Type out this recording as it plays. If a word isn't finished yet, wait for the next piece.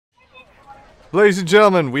Ladies and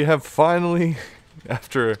gentlemen, we have finally,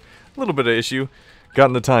 after a little bit of issue,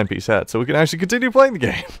 gotten the timepiece hat, so we can actually continue playing the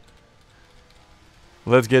game.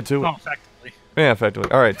 Let's get to it. Oh, effectively. Yeah,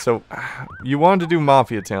 effectively. Alright, so you wanted to do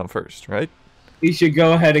Mafia Town first, right? We should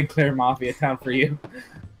go ahead and clear Mafia Town for you.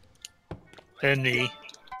 And me.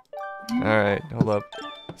 Alright, hold up.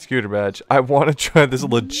 Scooter badge. I want to try this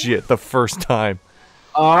legit the first time.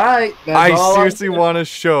 Alright, that's I all seriously want to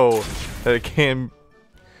show that it can,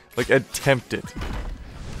 like, attempt it.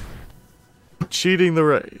 Cheating the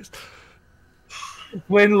race.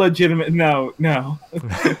 When legitimate. No, no.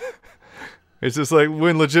 It's just like,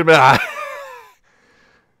 when legitimate.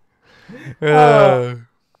 Oh.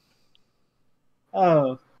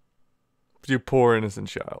 You poor innocent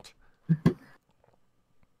child.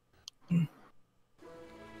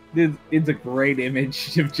 It's a great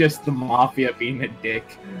image of just the Mafia being a dick.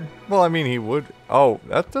 Well, I mean, he would. Oh,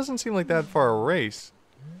 that doesn't seem like that far a race.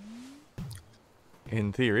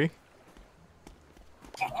 In theory.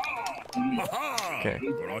 Okay.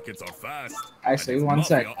 Rockets are fast. Actually, one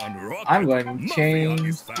sec. I'm going to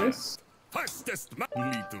change this. Fastest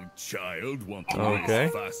little child want to Okay.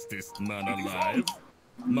 race fastest man alive.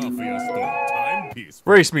 Mafia stone timepiece.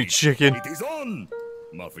 Race me, chicken. It is on.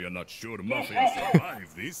 Mafia not sure Mafia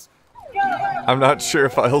survive this. I'm not sure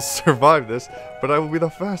if I'll survive this, but I will be the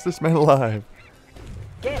fastest man alive.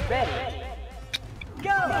 Get ready.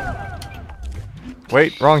 Go!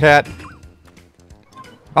 Wait, wrong hat.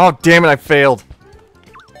 Oh, damn it, I failed.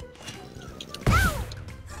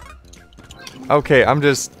 Okay, I'm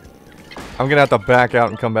gonna have to back out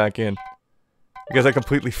and come back in. Because I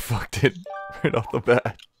completely fucked it right off the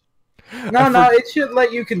bat. No, it should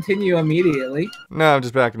let you continue immediately. No, I'm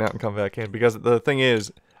just backing out and come back in. Because the thing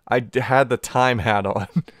is, I had the time hat on.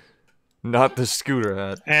 Not the scooter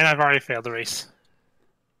hat. And I've already failed the race.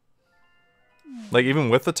 Like, even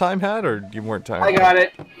with the time hat, or you weren't time? I got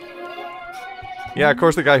it. Yeah, of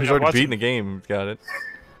course the guy who's I already wasn't. beaten the game got it.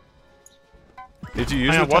 Did you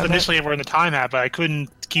use I the was time hat? initially ever in the time hat, but I couldn't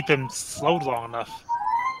keep him slowed long enough.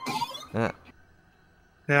 Yeah.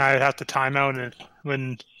 Then I'd have to time out, and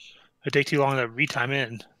when it take too long to retime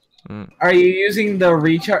in. Are you using the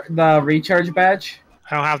recharge badge?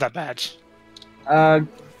 I don't have that badge.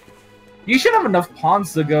 You should have enough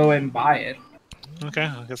pawns to go and buy it. Okay,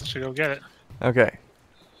 I guess I should go get it. Okay.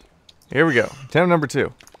 Here we go. Attempt number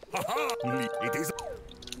 2. It is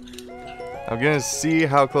I'm gonna see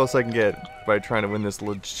how close I can get by trying to win this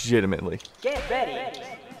legitimately. Get ready.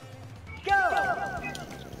 Go!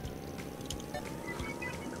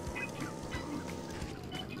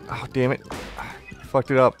 Oh, damn it.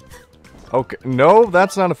 Fucked it up. Okay. No,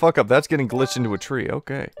 that's not a fuck up. That's getting glitched into a tree.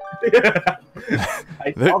 Okay.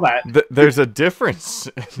 I saw that. There's a difference.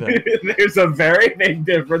 There's a very big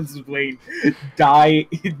difference between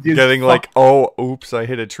Getting like, oh, oops, I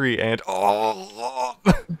hit a tree, and oh.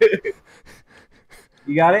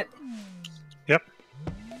 You got it? Yep.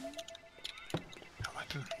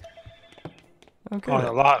 Okay. On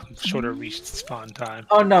a lot shorter respawn time.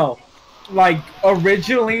 Oh no. Like,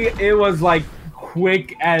 originally it was like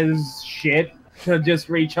quick as shit to just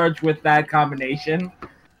recharge with that combination.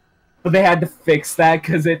 But they had to fix that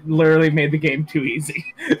because it literally made the game too easy.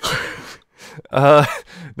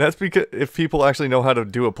 That's because if people actually know how to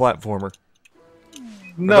do a platformer.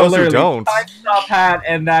 No, those who literally. don't. Time stop hat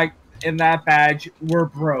and that badge were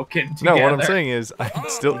broken together. No, what I'm saying is, I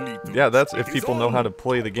still, yeah, that's if people know how to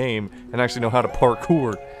play the game and actually know how to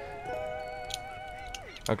parkour.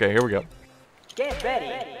 Okay, here we go. Get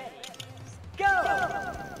ready. Go!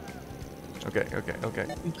 Okay, okay,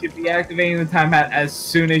 okay. You should be activating the time hat as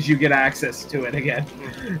soon as you get access to it again.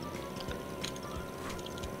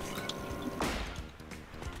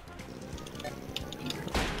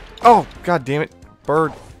 Oh, god damn it.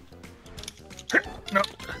 Bird. No.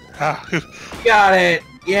 Ah, Got it!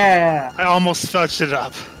 Yeah! I almost fudged it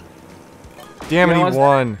up. Damn it, You know he what's-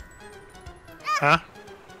 won. Huh?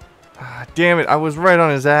 Ah, damn it, I was right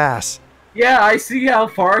on his ass. Yeah, I see how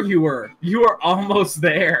far you were. You were almost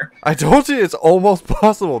there. I told you it's almost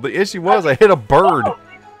possible. The issue was I hit a bird. It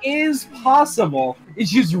is possible. It's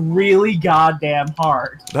just really goddamn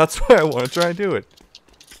hard. That's why I want to try and do it.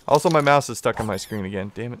 Also, my mouse is stuck on my screen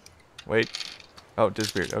again. Damn it. Wait. Oh, it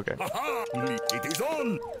disappeared. Okay. it is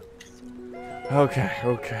on. Okay,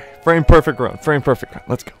 okay. Frame perfect run. Frame perfect run.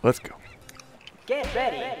 Let's go. Let's go. Get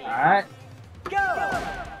ready. Alright. Go!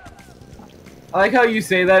 I like how you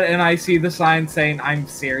say that and I see the sign saying I'm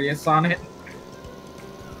serious on it.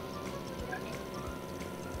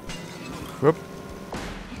 Whoop.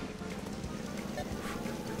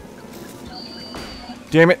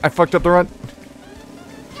 Damn it, I fucked up the run.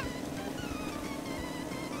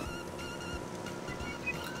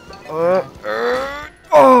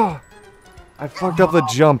 Oh! I fucked up the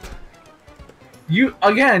jump.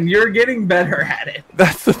 You're getting better at it.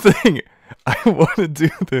 That's the thing. I want to do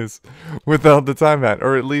this without the time hat,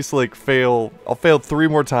 or at least like fail. I'll fail 3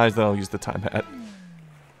 more times, then I'll use the time hat.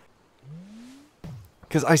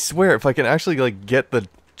 Because I swear, if I can actually like get the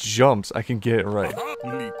jumps, I can get it right.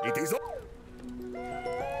 It is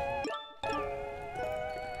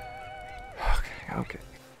Okay.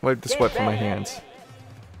 Wipe the sweat from my hands.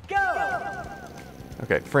 Go!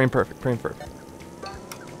 Okay, frame perfect, frame perfect.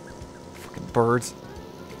 Fucking birds.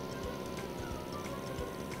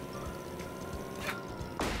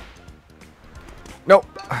 Nope.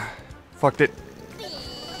 Fucked it.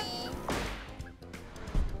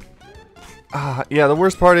 Yeah, the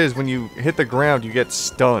worst part is when you hit the ground, you get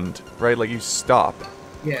stunned, right? Like you stop.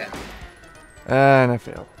 Yeah. And I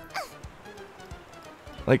failed.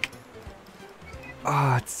 Like,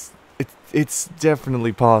 it's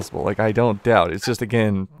definitely possible. Like, I don't doubt. It's just,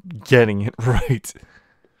 again, getting it right.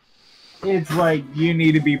 It's like you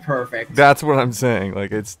need to be perfect. That's what I'm saying.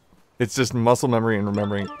 Like, it's just muscle memory and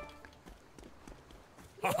remembering.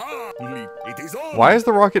 it is on. Why is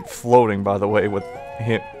the rocket floating, by the way, with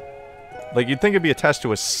him? Like, you'd think it'd be attached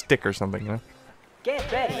to a stick or something, you know? Get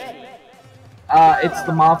ready! It's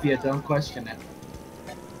the Mafia, don't question it.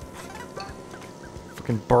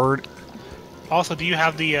 Fucking bird. Also, do you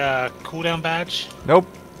have the cooldown badge? Nope.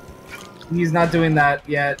 He's not doing that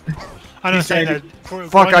yet. I'm gonna say that.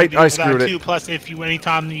 Fuck, I that screwed it. too. Plus, if you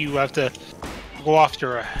anytime you have to go off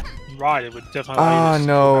your ride, it would definitely. Ah, allow you to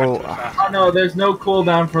no. go back to the Oh no, there's no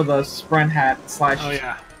cooldown for the sprint hat slash. Oh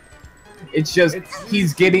yeah. It's just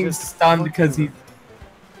he's getting stunned because he.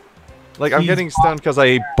 Like, I'm He's getting stunned because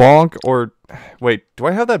I bonk or... Wait, do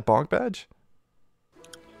I have that bonk badge?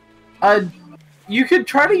 You could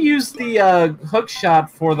try to use the hook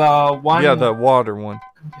shot for the one. Yeah, the water one.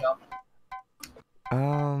 Yeah.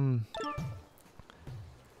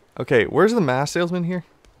 Okay, where's the mass salesman here?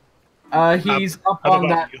 He's up up on above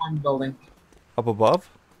that you. one building. Up above?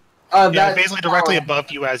 Yeah, That basically directly tower.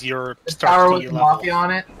 above you as you're The starting tower to with your the level. Mafia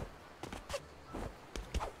on it.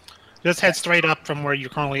 Just head straight up from where you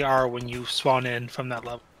currently are when you spawn in from that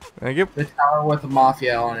level. Thank you. The tower with the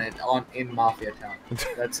Mafia on it, in Mafia Town.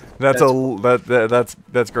 That's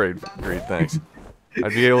great. Great, thanks. I'd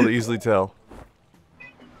be able to easily tell.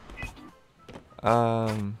 Oh,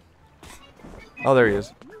 there he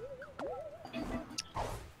is.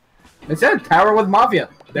 It said tower with Mafia.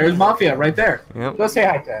 There's Mafia right there. Yep. Go say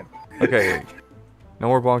hi to him. Okay. No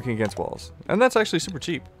more bonking against walls. And that's actually super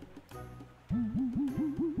cheap.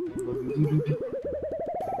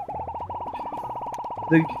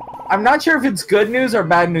 I'm not sure if it's good news or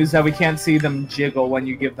bad news that we can't see them jiggle when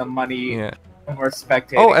you give them money Yeah. when we're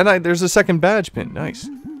spectating. Oh, and there's a second badge pin. Nice.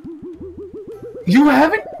 You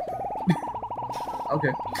haven't?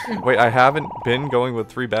 Okay. Wait, I haven't been going with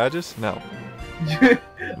 3 badges? No.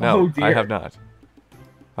 No, Oh, dear. I have not.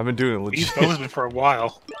 I've been doing it He's legit. frozen for a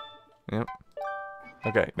while. Yep.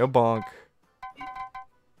 Okay, no bonk.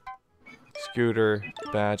 Scooter,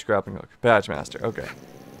 badge, grappling hook. Badge master, okay.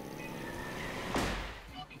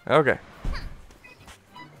 Okay.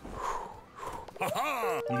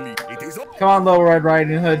 It is on. Come on, Little Red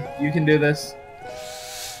Riding Hood. You can do this.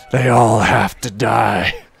 They all have to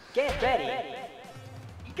die. Get ready!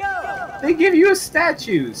 Go! They give you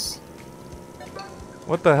statues.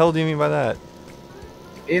 What the hell do you mean by that?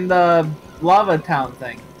 In the Lava Town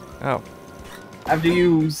thing. Oh. After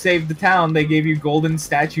you saved the town, they gave you golden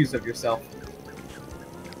statues of yourself.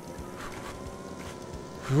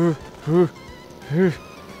 Come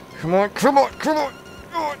on, come on, come on!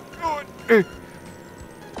 Come on.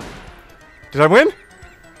 Did I win?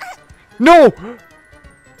 No!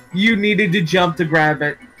 You needed to jump to grab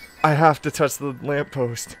it. I have to touch the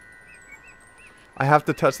lamppost. I have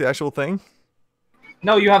to touch the actual thing?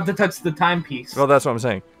 No, you have to touch the timepiece. Well, that's what I'm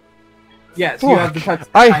saying. Yes, you have to Fuck. touch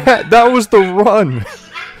the timepiece. That was the run.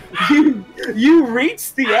 You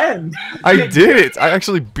reached the end. I did it. I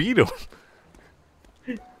actually beat him.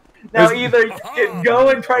 Now Is- either you can go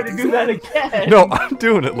and try to do that again. No, I'm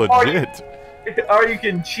doing it legit. Or you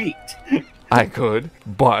can cheat. I could,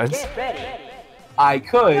 but Get ready! I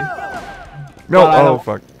could. no. Well, I Oh don't-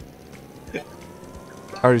 fuck!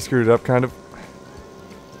 I already screwed it up, kind of.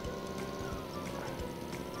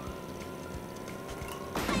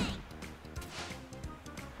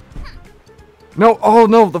 No! Oh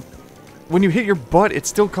no! When you hit your butt, it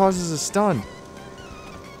still causes a stun.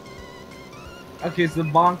 Okay, so the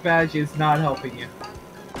bonk badge is not helping you.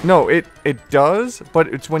 No, it does, but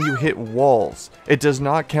it's when you hit walls. It does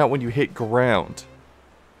not count when you hit ground.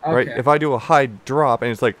 Okay. Right? If I do a high drop and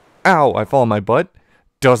it's like, ow, I fall on my butt,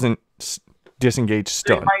 doesn't disengage You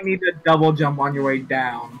stun. might need to double jump on your way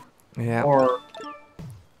down, Yeah. or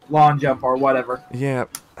long jump, or whatever. Yeah.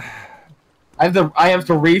 I have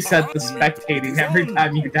to reset the spectating every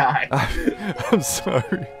time you die. I'm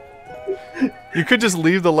sorry. You could just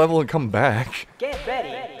leave the level and come back. Get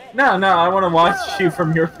ready. No, I want to watch you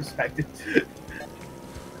from your perspective.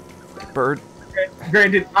 Bird.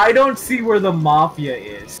 Granted, I don't see where the Mafia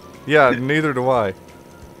is. Yeah, neither do I.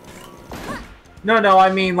 No,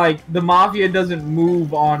 I mean, like, the Mafia doesn't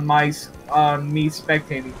move on me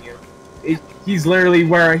spectating you. He's literally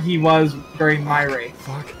where he was during my race.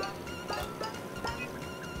 Fuck.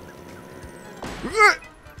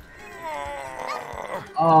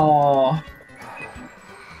 Oh.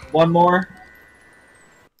 One more?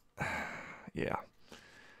 Yeah.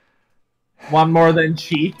 One more than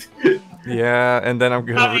cheat? Yeah, and then I'm I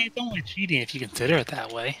gonna... mean, it's only cheating if you consider it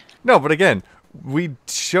that way. No, but again, we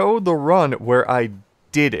showed the run where I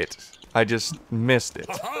did it. I just missed it.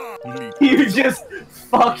 You just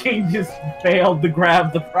fucking just failed to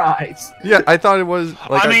grab the prize. Yeah, I thought it was...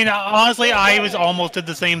 like I mean, honestly, I was almost did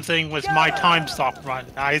the same thing with my time stop run.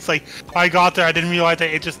 It's like I got there, I didn't realize that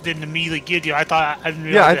it just didn't immediately give you. I didn't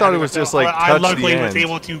realize Yeah, I thought it was just like I touch luckily the was end.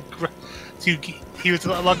 able to. He was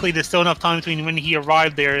luckily there's still enough time between when he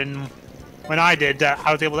arrived there and when I did that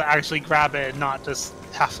I was able to actually grab it and not just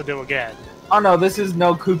have to do it again. Oh no, this is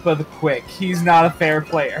no Koopa the Quick. He's not a fair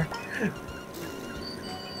player.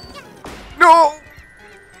 No!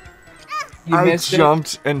 You I missed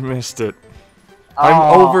jumped and missed it. it. I'm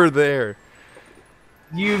Aw. over there.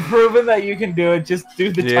 You've proven that you can do it. Just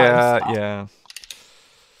do the time stop. Yeah.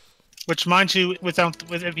 Which, mind you,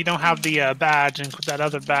 if you don't have the badge and that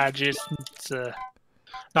other badge, it's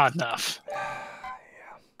not enough.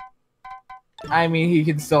 I mean, he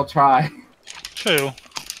can still try. True.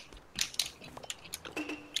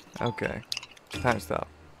 Okay. Time stop.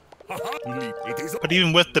 But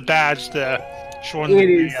even with the badge, the short, It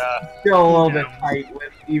is still a little bit yeah. tight,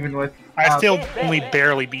 even with. I still only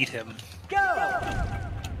barely beat him. Go.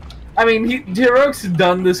 I mean, Heroic's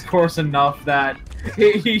done this course enough that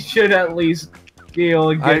he should at least be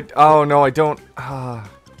able to get. Oh no, I don't.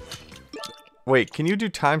 Wait, can you do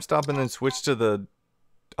time stop and then switch to the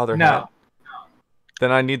other No. hat?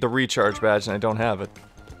 Then I need the recharge badge and I don't have it.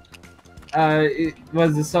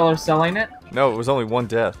 Was the seller selling it? No, it was only one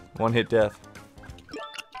death. One hit death.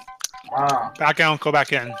 Ah. Back out, go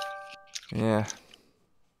back in. Yeah.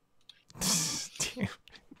 Damn.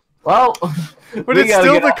 Well, But we it's gotta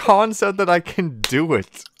still get the out. concept that I can do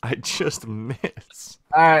it. I just miss.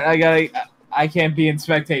 Alright, I can't be in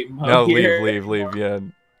spectate mode No, here. leave, yeah.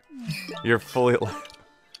 You're fully...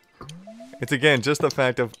 It's again, just the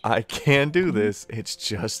fact of, I can do this, it's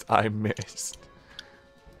just I missed.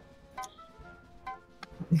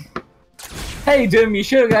 Hey, Doom, you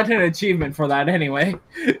should have gotten an achievement for that anyway.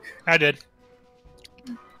 I did.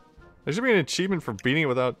 There should be an achievement for beating it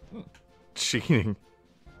without cheating.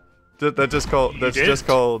 That's just called... That's did? just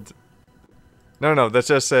called... No, that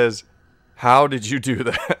just says, how did you do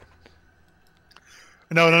that?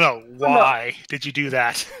 No. Why did you do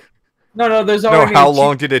that? No, there's No, already how an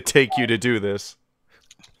long did it take you to do this?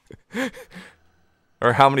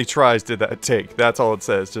 Or how many tries did that take? That's all it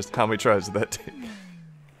says, just how many tries did that take?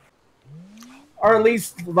 or at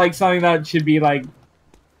least like something that should be like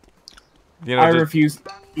You know, I just, refuse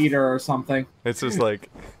to eat her or something. it's just like,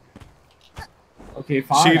 Okay,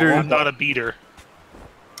 fine. Cheater. I I'm want not a beater.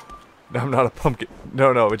 I'm not a pumpkin.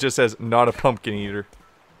 No, it just says not a pumpkin eater.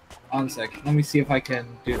 that. 1 sec. Let me see if I can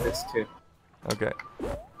do this too. Okay.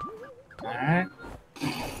 Alright.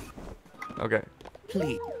 Okay.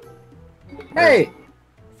 Hey!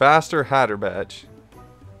 Faster Hatter badge.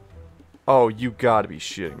 Oh, you gotta be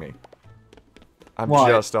shitting me. I'm Why?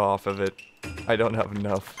 just off of it. I don't have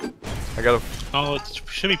enough. I gotta... Oh, it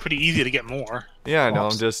should be pretty easy to get more. Yeah, I know,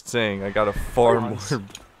 I'm just saying. I gotta farm Once. more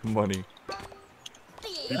money.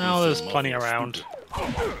 Oh, there's plenty around.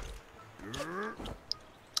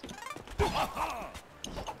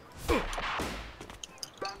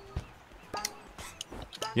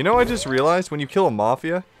 You know, I just realized when you kill a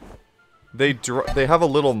Mafia, they have a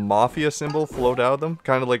little Mafia symbol float out of them,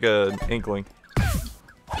 kind of like an inkling.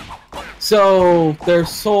 So their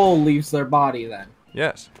soul leaves their body then.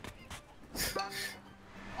 Yes.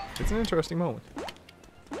 It's an interesting moment.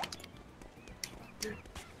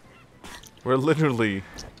 We're literally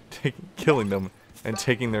killing them and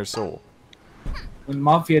taking their soul. When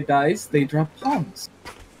Mafia dies, they drop pawns.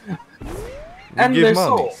 We And give their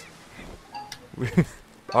monies.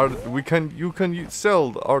 You can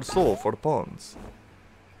sell our soul for pawns.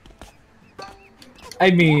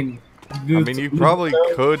 I mean, I mean, you probably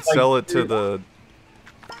could sell it to the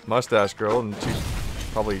mustache girl, and she'd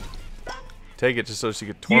probably take it just so she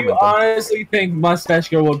could Do torment you them. honestly think Mustache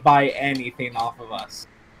Girl would buy anything off of us?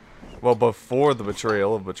 Well, before the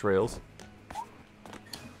betrayal of betrayals.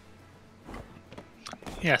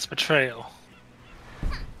 Yes, betrayal.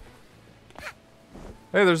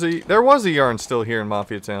 Hey, there was a yarn still here in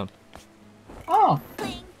Mafia Town. Oh.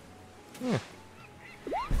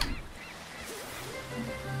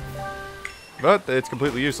 But it's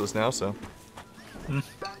completely useless now, so.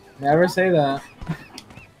 Never say that.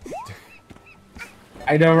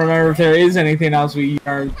 I don't remember if there is anything else we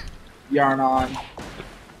yarn on,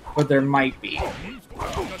 but there might be.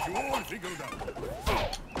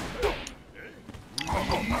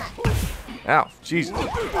 Ow, Jesus.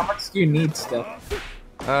 How much do you need still?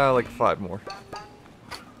 Like 5 more.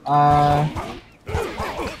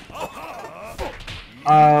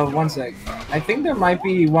 One sec. I think there might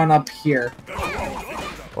be one up here.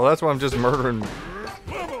 Well, that's why I'm just murdering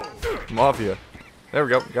Mafia. There we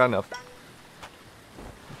go, got enough.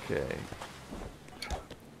 Okay.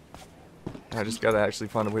 I just gotta actually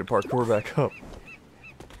find a way to parkour back up.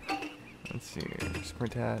 Let's see,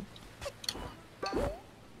 sprint hat.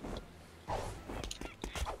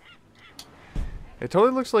 It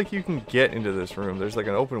totally looks like you can get into this room. There's like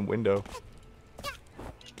an open window.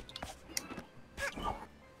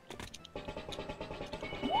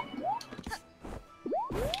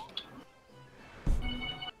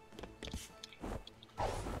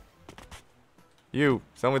 You,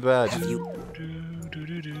 send me the badge.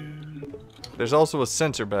 There's also a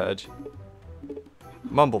sensor badge.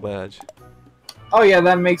 Mumble badge. Oh yeah,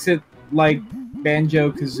 that makes it like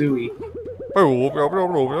Banjo-Kazooie.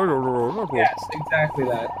 Yes, exactly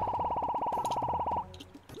that.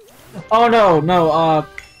 Oh no.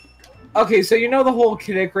 Okay, so you know the whole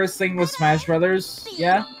Kid Icarus thing with Smash Brothers,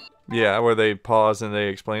 yeah? Yeah, where they pause and they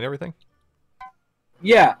explain everything.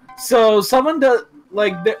 Yeah. So someone does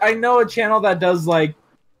like I know a channel that does like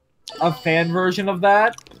a fan version of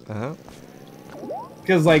that. Uh-huh.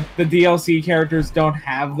 Because like the DLC characters don't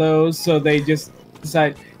have those, so they just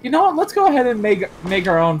decide, you know what, let's go ahead and make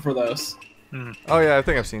our own for those. Oh yeah, I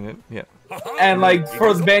think I've seen it. Yeah. And like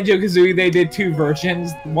for Banjo-Kazooie, they did 2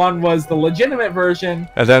 versions. One was the legitimate version,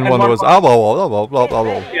 And then one was blah blah blah blah blah blah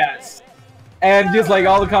blah. yes. And just like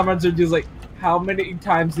all the comments are just like, how many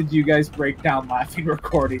times did you guys break down laughing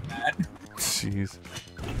recording that? Jeez.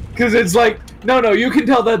 Because it's like, no, you can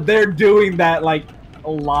tell that they're doing that like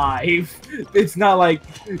live. It's not like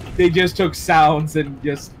they just took sounds and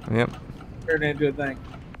just Yep. turned it into a thing.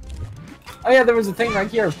 Oh yeah, there was a thing right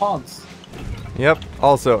here, pawns. Yep.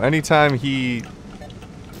 Also, anytime he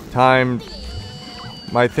timed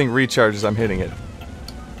my thing recharges, I'm hitting it.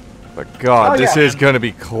 But God, Oh, this yeah. is gonna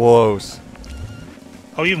be close.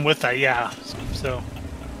 Oh, even with that, yeah. So,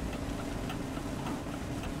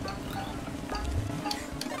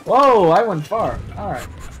 Whoa, I went far. Alright.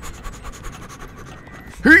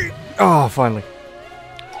 Oh, finally.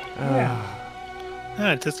 Yeah.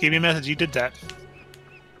 it just gave me a message. You did that.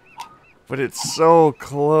 But it's so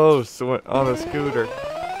close on a scooter.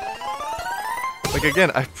 Like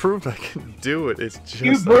again, I proved I can do it. It's just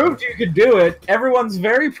You proved you could do it. Everyone's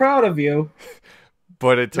very proud of you.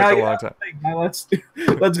 But it took Now a you long have to time. think. Now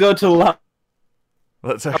let's go to level.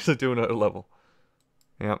 Let's actually do another level.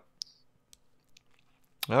 Yep.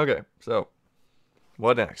 Okay, so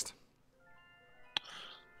what next?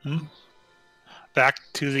 Back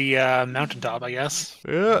to the mountaintop, I guess.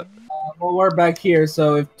 Yeah. Well, we're back here,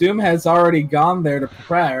 so if Doom has already gone there to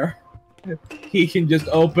prepare, he can just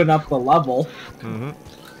open up the level.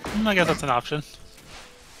 I guess that's an option.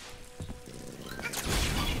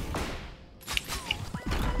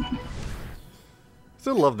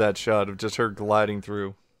 Still love that shot of just her gliding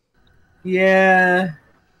through. Yeah.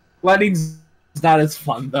 Gliding's not as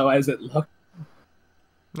fun, though, as it looks.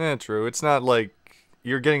 Yeah, true. It's not like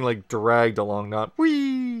you're getting like dragged along, not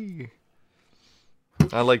whee.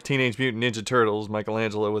 I like Teenage Mutant Ninja Turtles,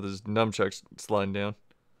 Michelangelo with his nunchucks sliding down.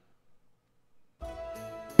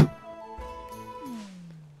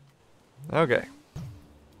 Okay.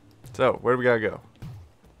 So, where do we gotta go?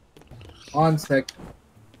 One sec.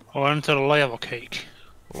 On to the level cake.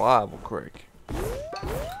 Liable Creek.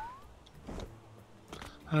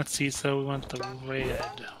 Let's see, so we want the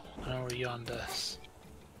red. Where are we on this?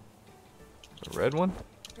 The red one?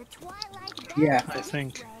 Yeah. I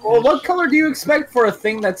think. Well, what color do you expect for a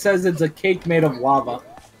thing that says it's a cake made of lava?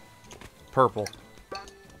 Purple.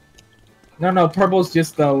 No, purple's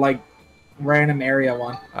just the, like, random area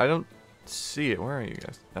one. I don't see it. Where are you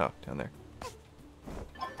guys? Oh, down there.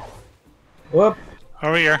 Whoop.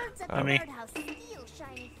 Over here. I mean,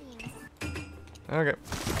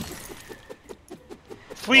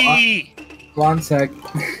 Whee! 1 sec.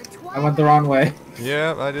 I went the wrong way.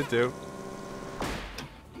 Yeah, I did too.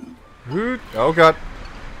 Hoot. Oh god.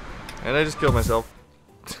 And I just killed myself.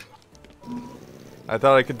 I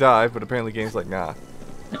thought I could dive, but apparently game's like, nah.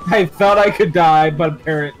 I thought I could die, but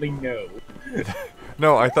apparently no.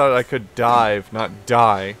 No, I thought I could dive, not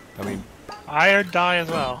die. I mean, I die as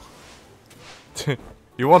well.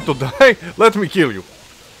 you want to die? Let me kill you.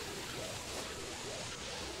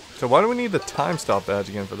 So why do we need the time stop badge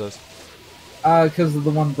again for this? Because of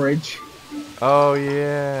the one bridge. Oh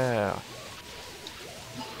yeah.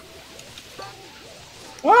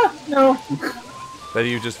 What? No. That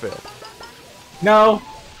you just failed. No.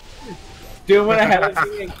 Dude went ahead of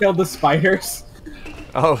me and killed the spiders.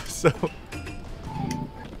 Oh, so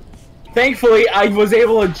Thankfully, I was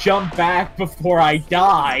able to jump back before I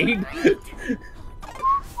died.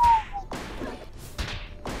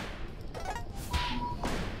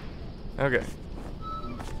 okay.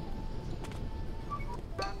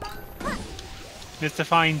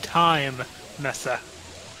 Mystifying time, Mesa.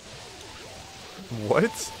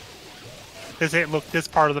 What? This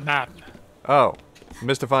part of the map. Oh,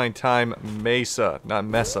 mystifying time Mesa, not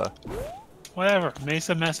Mesa. Whatever.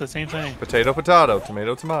 Mesa, Mesa, same thing. Potato, potato,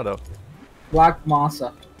 tomato, tomato. Black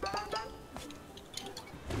Masa.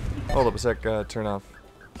 Hold up a sec, turn off.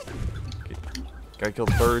 Okay. Gotta kill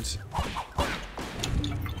the birds.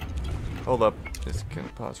 Hold up. Just gonna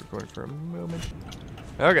pause recording for a moment.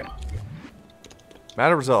 Okay.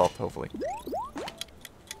 Matter resolved, hopefully.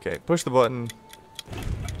 Okay, push the button.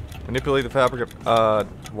 Manipulate the fabric.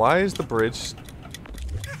 Why is the bridge...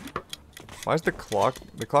 Why is the clock...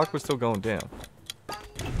 The clock was still going down.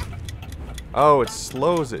 Oh, it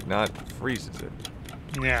slows it, not freezes it.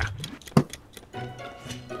 Yeah.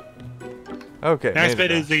 Okay. Next made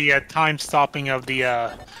bit it is the time stopping of the,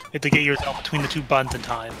 to get yourself between the two buttons in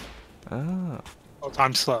time. down. Oh. Well,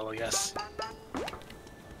 time slow, I guess.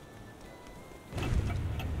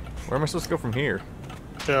 Where am I supposed to go from here?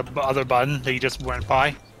 The other button that you just went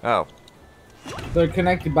by. Oh. They're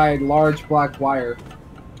connected by a large black wire.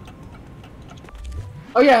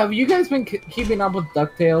 Oh yeah, have you guys been keeping up with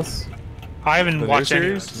DuckTales? I haven't The new watched any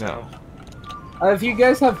of it, series? so No. If you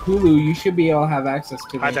guys have Hulu, you should be able to have access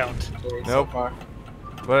to I the don't. series Nope. so far.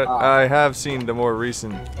 But I have seen the more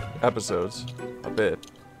recent episodes a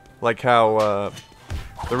bit. Like how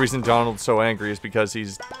the reason Donald's so angry is because he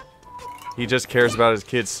just cares about his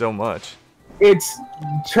kids so much. It's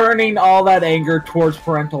turning all that anger towards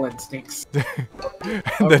parental instincts.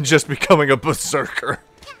 And then just becoming a berserker.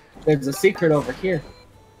 There's a secret over here.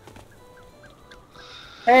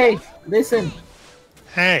 Hey, listen.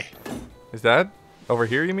 Hey, Is that over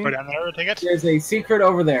here, you mean? go down there and take it. There's a secret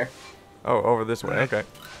over there. Oh, over this way. Okay.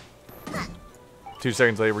 2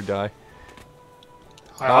 seconds later, we die.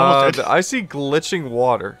 I almost did. I see glitching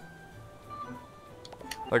water.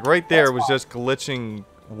 Like right there was just glitching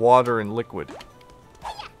water and liquid.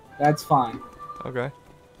 That's fine. Okay.